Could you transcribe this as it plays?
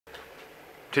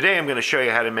Today I'm going to show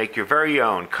you how to make your very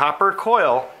own copper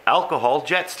coil alcohol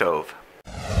jet stove.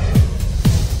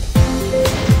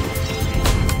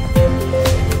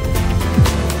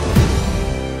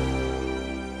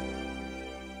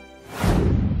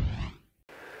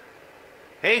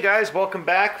 Hey guys, welcome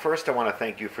back. First I want to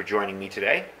thank you for joining me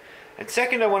today. And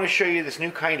second I want to show you this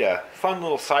new kind of fun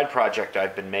little side project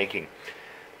I've been making.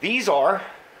 These are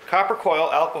copper coil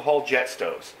alcohol jet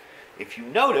stoves. If you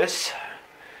notice,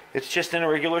 it's just in a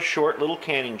regular short little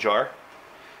canning jar.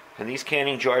 And these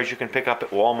canning jars you can pick up at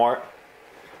Walmart.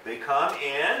 They come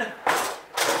in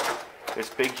this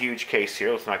big huge case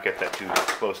here. Let's not get that too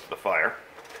close to the fire.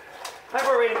 I've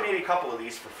already made a couple of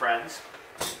these for friends.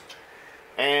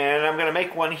 And I'm going to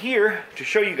make one here to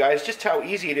show you guys just how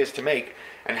easy it is to make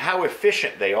and how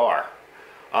efficient they are.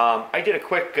 I did a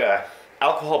quick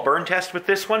alcohol burn test with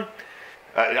this one.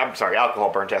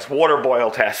 Water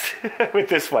boil test with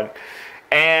this one.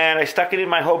 And I stuck it in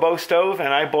my hobo stove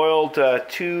and I boiled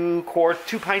 2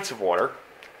 pints of water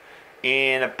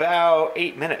in about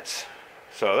 8 minutes.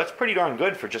 So that's pretty darn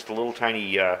good for just a little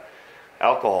tiny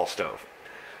alcohol stove.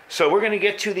 So we're going to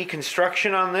get to the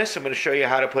construction on this. I'm going to show you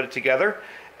how to put it together.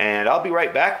 And I'll be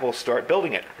right back. We'll start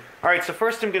building it. Alright, so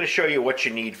first I'm going to show you what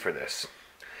you need for this.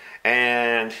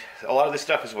 And a lot of this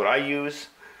stuff is what I use.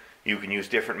 You can use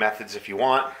different methods if you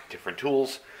want, different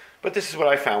tools. But this is what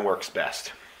I found works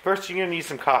best. First, you're going to need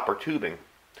some copper tubing.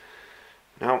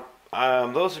 Now,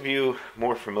 those of you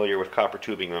more familiar with copper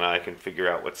tubing than I can figure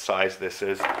out what size this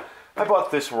is. I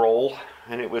bought this roll,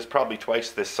 and it was probably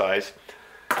twice this size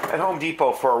at Home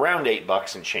Depot for around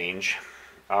 $8 and change.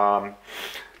 I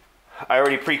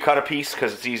already pre-cut a piece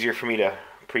because it's easier for me to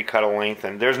pre-cut a length,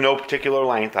 and there's no particular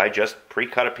length. I just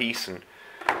pre-cut a piece, and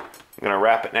I'm going to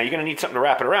wrap it. Now, you're going to need something to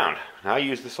wrap it around. Now, I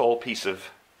use this old piece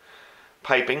of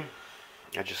piping.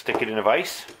 I just stick it in a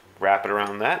vise, wrap it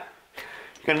around that.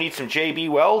 You're going to need some JB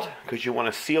weld because you want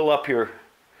to seal up your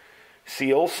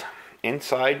seals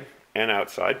inside and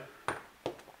outside.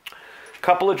 A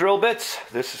couple of drill bits.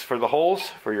 This is for the holes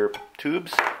for your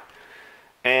tubes.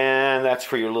 And that's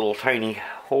for your little tiny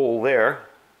hole there.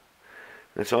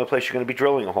 That's the only place you're going to be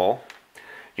drilling a hole.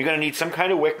 You're going to need some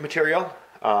kind of wick material.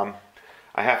 I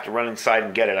have to run inside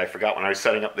and get it. I forgot when I was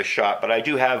setting up this shot. But I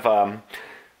do have...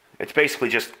 it's basically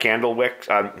just candle wicks,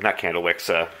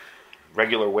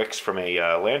 regular wicks from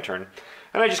a lantern.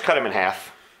 And I just cut them in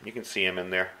half. You can see them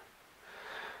in there.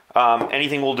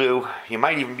 Anything will do. You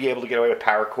might even be able to get away with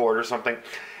paracord or something.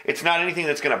 It's not anything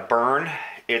that's going to burn.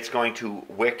 It's going to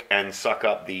wick and suck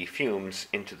up the fumes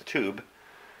into the tube.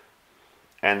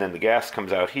 And then the gas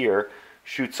comes out here,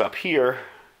 shoots up here,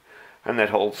 and that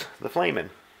holds the flame in.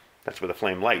 That's where the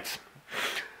flame lights.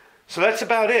 So that's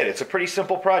about it. It's a pretty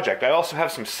simple project. I also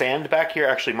have some sand back here.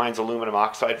 Actually, mine's aluminum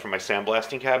oxide from my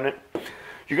sandblasting cabinet.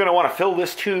 You're going to want to fill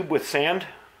this tube with sand,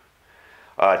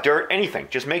 dirt, anything.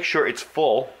 Just make sure it's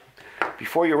full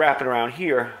before you wrap it around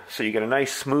here so you get a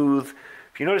nice smooth...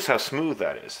 If you notice how smooth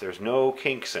that is, there's no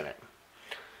kinks in it.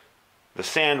 The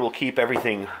sand will keep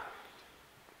everything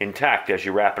intact as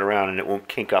you wrap it around and it won't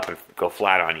kink up and go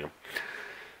flat on you.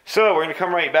 So we're going to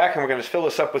come right back and we're going to fill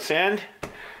this up with sand.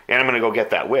 And I'm going to go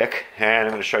get that wick, and I'm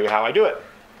going to show you how I do it.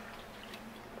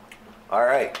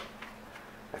 Alright,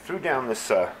 I threw down this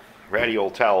ratty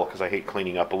old towel because I hate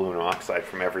cleaning up aluminum oxide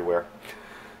from everywhere.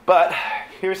 But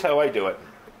here's how I do it.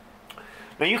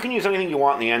 Now you can use anything you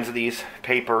want in the ends of these,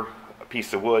 paper, a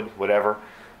piece of wood, whatever.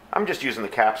 I'm just using the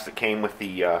caps that came with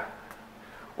the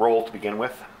roll to begin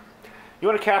with. You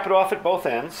want to cap it off at both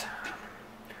ends.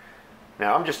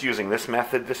 Now I'm just using this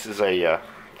method. This is a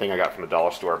thing I got from the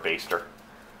dollar store, a baster.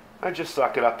 I just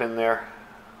suck it up in there,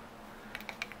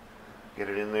 get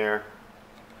it in there,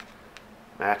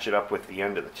 match it up with the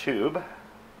end of the tube,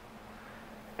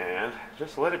 and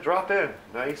just let it drop in,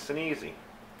 nice and easy.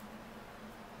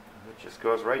 It just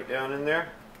goes right down in there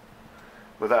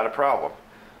without a problem.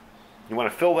 You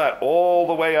want to fill that all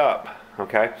the way up,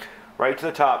 okay, right to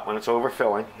the top when it's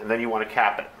overfilling, and then you want to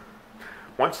cap it.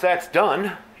 Once that's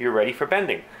done, you're ready for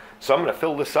bending. So I'm going to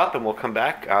fill this up and we'll come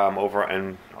back over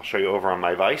and I'll show you over on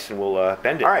my vise and we'll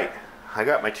bend it. Alright, I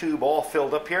got my tube all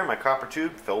filled up here, my copper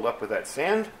tube filled up with that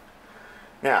sand.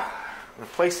 Now, I'm going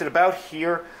to place it about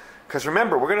here because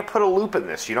remember, we're going to put a loop in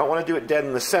this. You don't want to do it dead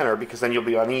in the center because then you'll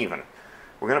be uneven.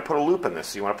 We're going to put a loop in this.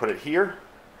 So you want to put it here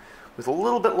with a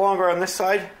little bit longer on this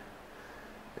side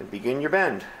and begin your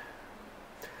bend.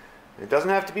 It doesn't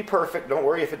have to be perfect. Don't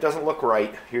worry if it doesn't look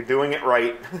right. You're doing it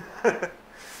right.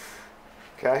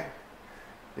 Okay,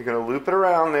 you're going to loop it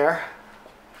around there,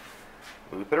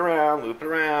 loop it around,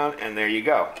 and there you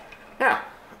go. Now,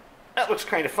 that looks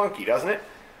kind of funky, doesn't it?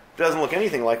 Doesn't look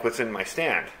anything like what's in my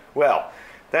stand. Well,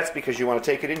 That's because you want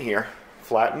to take it in here,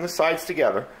 flatten the sides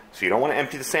together, so you don't want to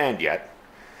empty the sand yet.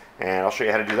 And I'll show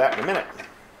you how to do that in a minute.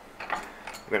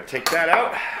 I'm going to take that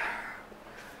out,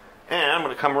 and I'm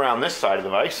going to come around this side of the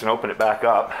vise and open it back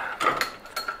up.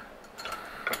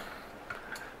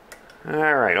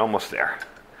 Alright, almost there.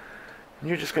 And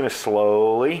you're just going to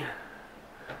slowly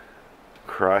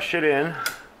crush it in,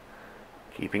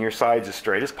 keeping your sides as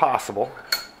straight as possible.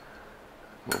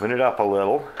 Moving it up a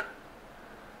little.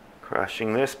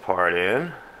 Crushing this part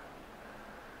in.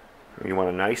 You want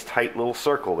a nice tight little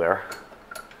circle there.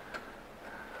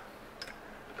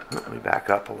 Let me back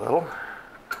up a little.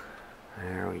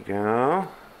 There we go.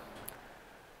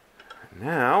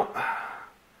 Now,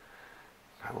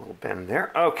 got a little bend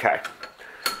there. Okay.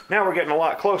 Now we're getting a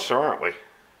lot closer, aren't we?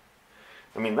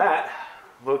 I mean, that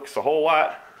looks a whole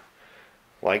lot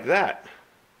like that.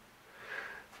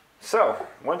 So,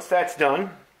 once that's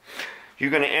done, you're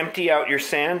going to empty out your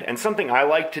sand, and something I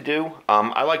like to do,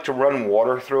 I like to run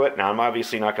water through it. Now, I'm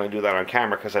obviously not going to do that on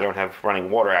camera because I don't have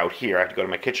running water out here. I have to go to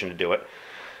my kitchen to do it.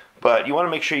 But you want to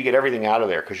make sure you get everything out of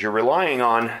there because you're relying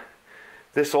on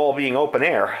this all being open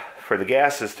air for the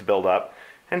gases to build up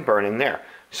and burn in there.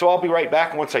 So I'll be right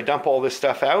back once I dump all this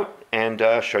stuff out and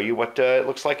show you what it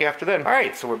looks like after then.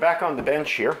 Alright, so we're back on the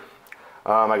bench here.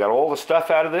 I got all the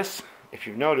stuff out of this. If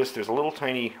you've noticed, there's a little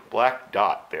tiny black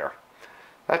dot there.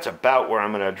 That's about where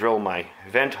I'm going to drill my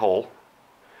vent hole.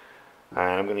 And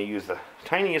I'm going to use the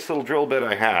tiniest little drill bit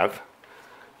I have.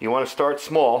 You want to start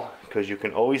small because you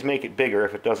can always make it bigger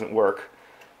if it doesn't work.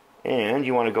 And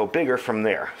you want to go bigger from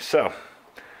there. So,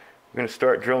 I'm going to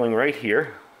start drilling right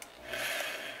here.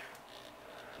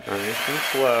 Nice and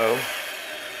slow.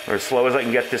 Or as slow as I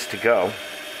can get this to go.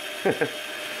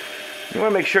 You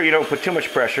want to make sure you don't put too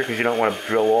much pressure because you don't want to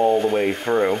drill all the way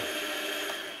through.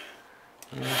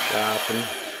 Stop and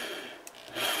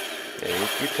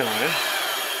take your time.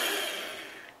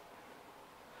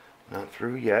 Not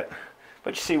through yet.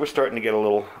 But you see we're starting to get a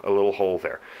little hole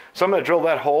there. So I'm going to drill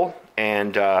that hole,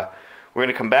 and we're going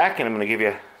to come back and I'm going to give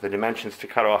you the dimensions to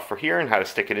cut off for here and how to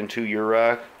stick it into your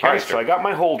canister. Alright, so I got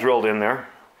my hole drilled in there.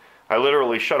 I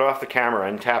literally shut off the camera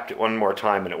and tapped it one more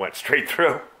time and it went straight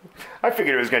through. I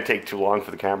figured it was going to take too long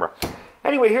for the camera.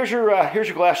 Anyway, here's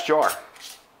your glass jar.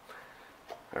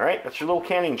 Alright, that's your little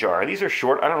canning jar. These are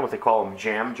short, I don't know what they call them,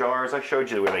 jam jars. I showed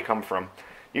you where they come from.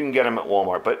 You can get them at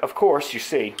Walmart, but of course, you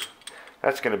see,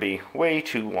 that's going to be way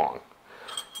too long.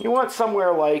 You want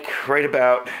somewhere like right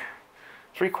about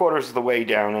 3/4 of the way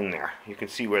down in there. You can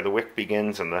see where the wick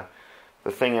begins and the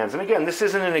thing ends. And again, this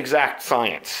isn't an exact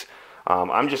science.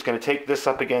 I'm just going to take this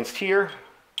up against here.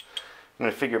 I'm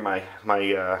going to figure my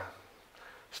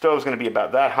stove's going to be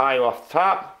about that high off the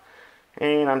top.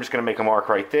 And I'm just going to make a mark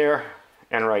right there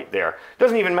and right there.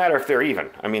 Doesn't even matter if they're even.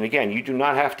 I mean, again, you do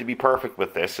not have to be perfect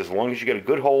with this as long as you get a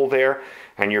good hole there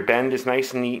and your bend is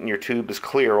nice and neat and your tube is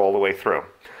clear all the way through.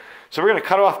 So we're going to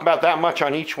cut off about that much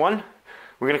on each one.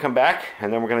 We're going to come back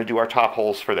and then we're going to do our top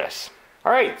holes for this.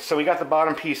 Alright, so we got the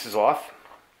bottom pieces off.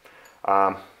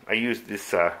 I used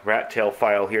this rat tail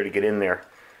file here to get in there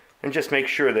and just make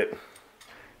sure that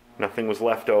nothing was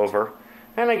left over.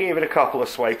 And I gave it a couple of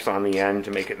swipes on the end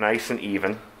to make it nice and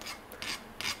even.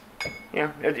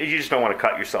 Yeah, you just don't want to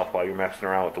cut yourself while you're messing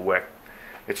around with the wick.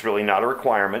 It's really not a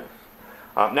requirement.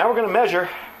 Now we're going to measure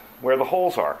where the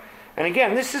holes are. And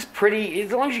again, this is pretty,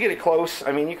 as long as you get it close,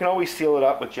 I mean, you can always seal it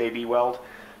up with JB Weld.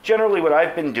 Generally what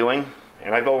I've been doing,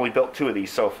 and I've only built 2 of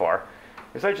these so far,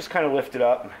 is I just kind of lift it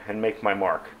up and make my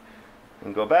mark.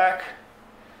 And go back.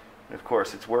 And of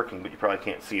course it's working, but you probably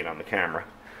can't see it on the camera.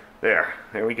 There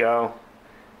we go.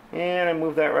 And I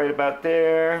move that right about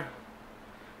there.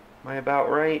 Am I about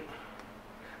right?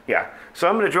 Yeah, so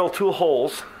I'm going to drill 2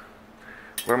 holes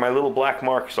where my little black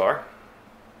marks are.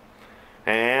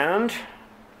 And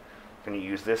I'm going to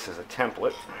use this as a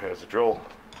template, as a drill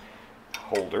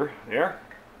holder there.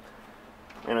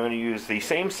 And I'm going to use the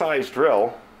same size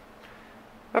drill,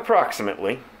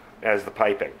 approximately, as the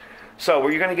piping. So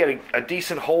where you're going to get a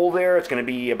decent hole there, it's going to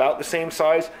be about the same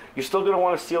size. You're still going to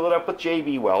want to seal it up with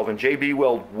JB Weld, and JB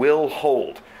Weld will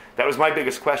hold. That was my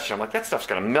biggest question. I'm like, that stuff's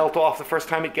going to melt off the first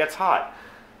time it gets hot.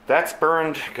 That's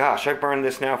burned, gosh, I've burned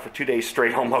this now for 2 days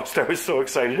straight almost. I was so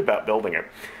excited about building it.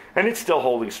 And it's still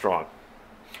holding strong.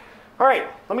 Alright,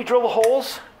 let me drill the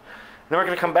holes. Then we're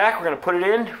going to come back, we're going to put it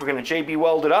in, we're going to JB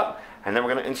Weld it up, and then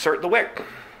we're going to insert the wick.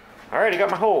 Alright, I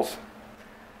got my holes.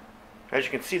 As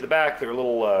you can see the back, they're a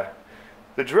little,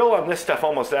 the drill on this stuff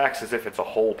almost acts as if it's a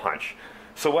hole punch.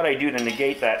 So what I do to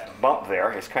negate that bump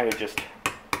there is kind of just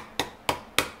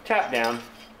tap down,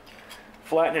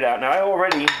 flatten it out. Now I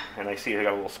already, and I see I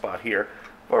got a little spot here,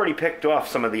 I've already picked off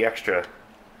some of the extra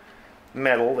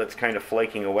metal that's kind of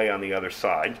flaking away on the other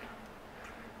side.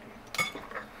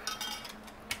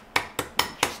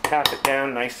 Just tap it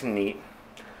down nice and neat.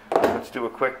 Let's do a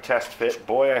quick test fit.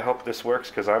 Boy, I hope this works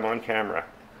because I'm on camera.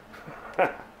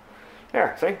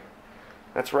 There, see?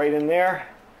 That's right in there,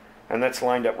 and that's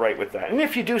lined up right with that. And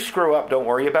if you do screw up, don't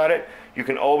worry about it. You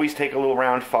can always take a little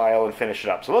round file and finish it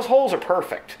up. So those holes are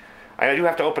perfect. I do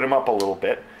have to open them up a little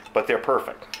bit, but they're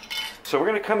perfect. So we're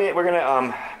going to come in, we're going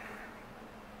to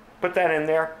put that in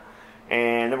there,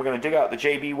 and then we're going to dig out the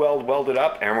JB weld, weld it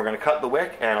up, and we're going to cut the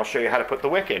wick, and I'll show you how to put the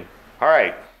wick in. All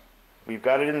right, we've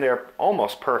got it in there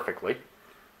almost perfectly.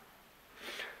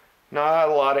 Not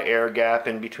a lot of air gap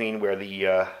in between where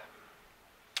the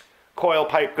coil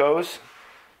pipe goes.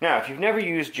 Now, if you've never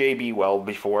used JB weld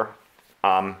before,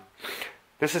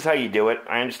 this is how you do it.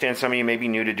 I understand some of you may be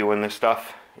new to doing this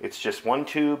stuff. It's just one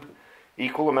tube,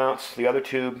 equal amounts, the other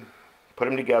tube, put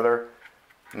them together,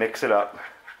 mix it up.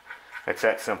 It's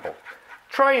that simple.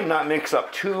 Try and not mix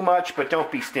up too much, but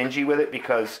don't be stingy with it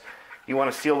because you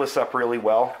want to seal this up really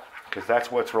well, because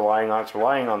that's what it's relying on. It's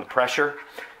relying on the pressure.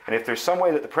 And if there's some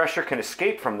way that the pressure can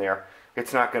escape from there,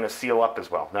 it's not going to seal up as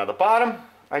well. Now the bottom,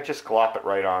 I just glop it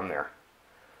right on there.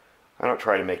 I don't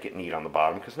try to make it neat on the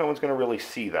bottom because no one's going to really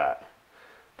see that.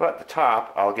 But at the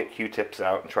top, I'll get Q-tips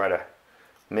out and try to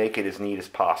make it as neat as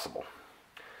possible.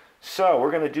 So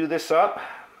we're going to do this up.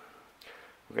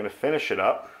 We're going to finish it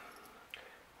up.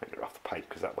 I get it off the pipe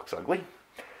because that looks ugly.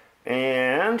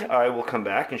 And I will come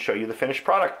back and show you the finished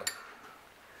product.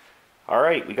 All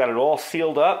right, we got it all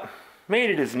sealed up.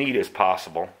 Made it as neat as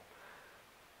possible.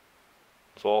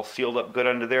 It's all sealed up good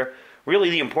under there. Really,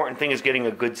 the important thing is getting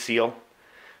a good seal.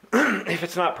 If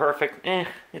it's not perfect,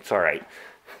 it's all right.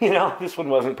 You know, this one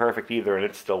wasn't perfect either, and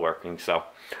it's still working. So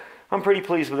I'm pretty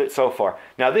pleased with it so far.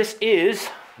 Now, this is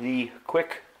the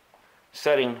quick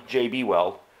setting JB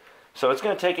weld. So it's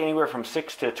going to take anywhere from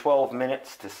 6 to 12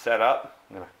 minutes to set up.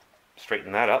 I'm going to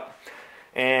straighten that up.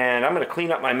 And I'm going to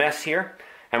clean up my mess here.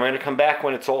 And I'm going to come back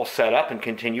when it's all set up and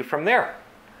continue from there.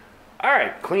 All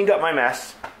right, cleaned up my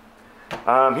mess.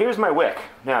 Here's my wick.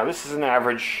 Now, this is an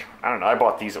average, I don't know, I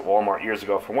bought these at Walmart years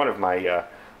ago for one of my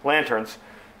lanterns.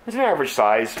 It's an average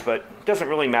size, but it doesn't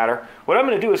really matter. What I'm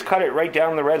going to do is cut it right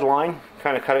down the red line,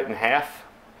 kind of cut it in half.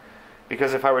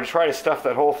 Because if I were to try to stuff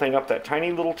that whole thing up that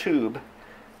tiny little tube,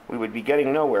 we would be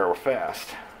getting nowhere fast.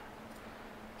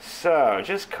 So,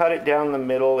 just cut it down the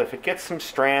middle. If it gets some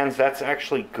strands, that's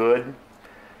actually good.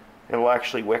 It'll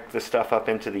actually wick the stuff up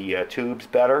into the tubes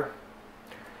better.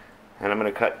 And I'm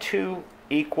going to cut 2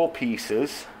 equal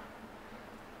pieces.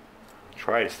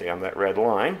 Try to stay on that red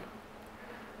line.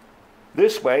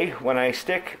 This way, when I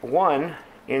stick one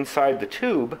inside the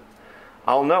tube,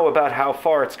 I'll know about how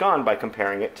far it's gone by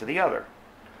comparing it to the other.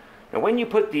 Now when you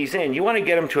put these in, you want to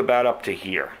get them to about up to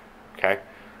here. Okay?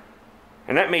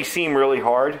 And that may seem really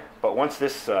hard, but once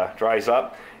this dries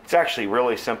up, it's actually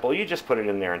really simple. You just put it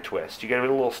in there and twist. You get a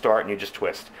little start and you just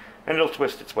twist. And it'll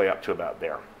twist its way up to about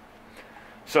there.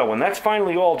 So when that's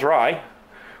finally all dry,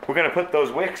 we're going to put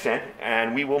those wicks in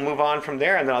and we will move on from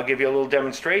there, and then I'll give you a little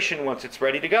demonstration once it's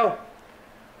ready to go.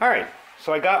 Alright,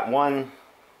 so I got one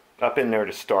up in there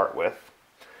to start with.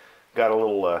 Got a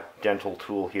little dental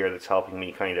tool here that's helping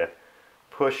me kind of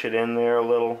push it in there a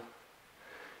little.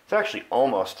 It's actually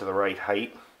almost to the right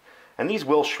height. And these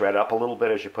will shred up a little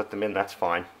bit as you put them in, that's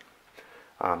fine.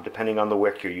 Depending on the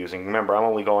wick you're using. Remember, I'm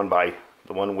only going by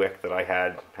the one wick that I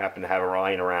happened to have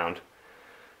lying around.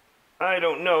 I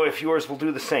don't know if yours will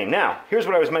do the same. Now, here's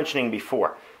what I was mentioning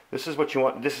before. This is what you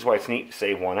want. This is why it's neat to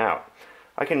save one out.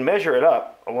 I can measure it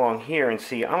up along here and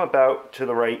see I'm about to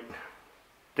the right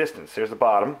distance. There's the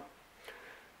bottom.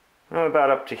 I'm about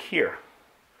up to here.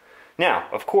 Now,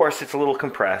 of course, it's a little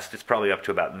compressed. It's probably up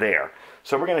to about there.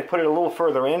 So we're going to put it a little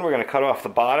further in. We're going to cut off the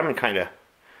bottom and kind of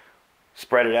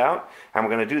spread it out. And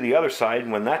we're going to do the other side.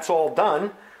 And when that's all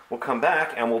done, we'll come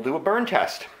back and we'll do a burn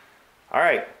test. All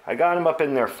right, I got them up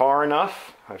in there far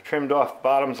enough. I've trimmed off the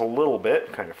bottoms a little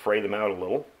bit, kind of fray them out a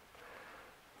little.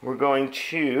 We're going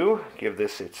to give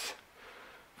this its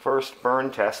first burn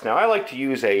test. Now, I like to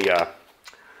use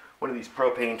one of these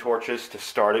propane torches to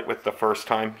start it with the first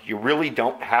time. You really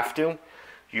don't have to.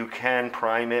 You can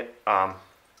prime it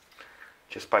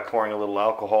just by pouring a little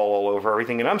alcohol all over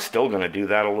everything, and I'm still going to do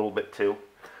that a little bit too.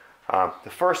 The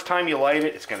first time you light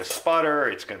it, it's going to sputter,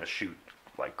 it's going to shoot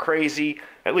like crazy.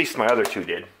 At least my other two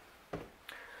did.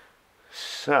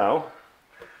 So,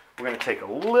 we're going to take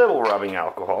a little rubbing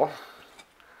alcohol.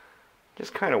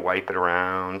 Just kind of wipe it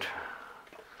around.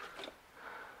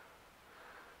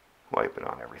 Wipe it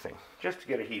on everything, just to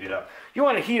get it heated up. You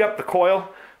want to heat up the coil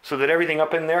so that everything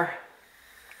up in there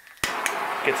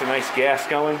gets a nice gas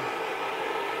going.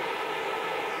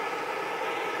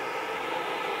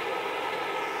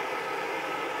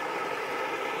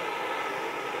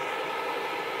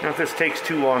 Now if this takes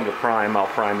too long to prime, I'll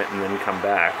prime it and then come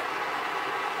back.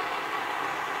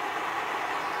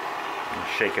 And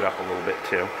shake it up a little bit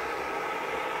too.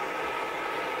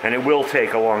 And it will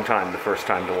take a long time the first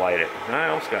time to light it. I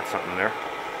almost got something there.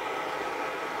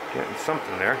 Getting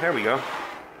something there. There we go. Do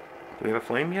we have a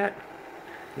flame yet?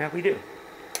 Yeah, we do.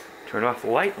 Turn off the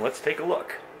light and let's take a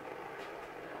look.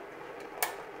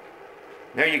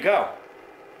 There you go.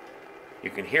 You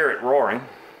can hear it roaring.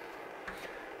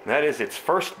 That is its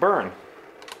first burn.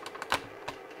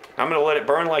 I'm going to let it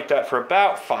burn like that for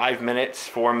about 5 minutes,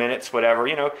 4 minutes, whatever,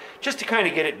 you know, just to kind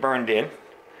of get it burned in.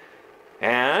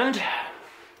 And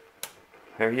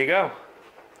there you go.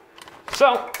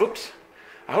 So, oops.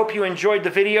 I hope you enjoyed the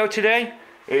video today.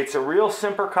 It's a real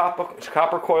simple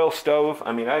copper coil stove.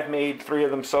 I mean, I've made 3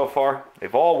 of them so far.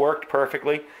 They've all worked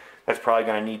perfectly. That's probably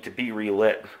going to need to be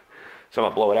relit. So I'm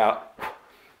going to blow it out.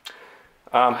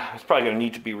 It's probably going to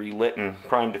need to be relit and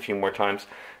primed a few more times.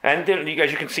 And then, you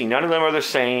guys, you can see none of them are the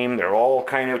same. They're all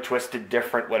kind of twisted,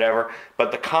 different, whatever.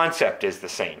 But the concept is the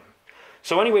same.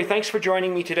 So anyway, thanks for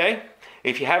joining me today.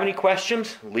 If you have any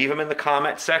questions, leave them in the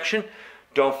comment section.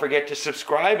 Don't forget to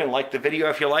subscribe and like the video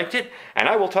if you liked it. And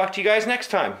I will talk to you guys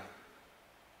next time.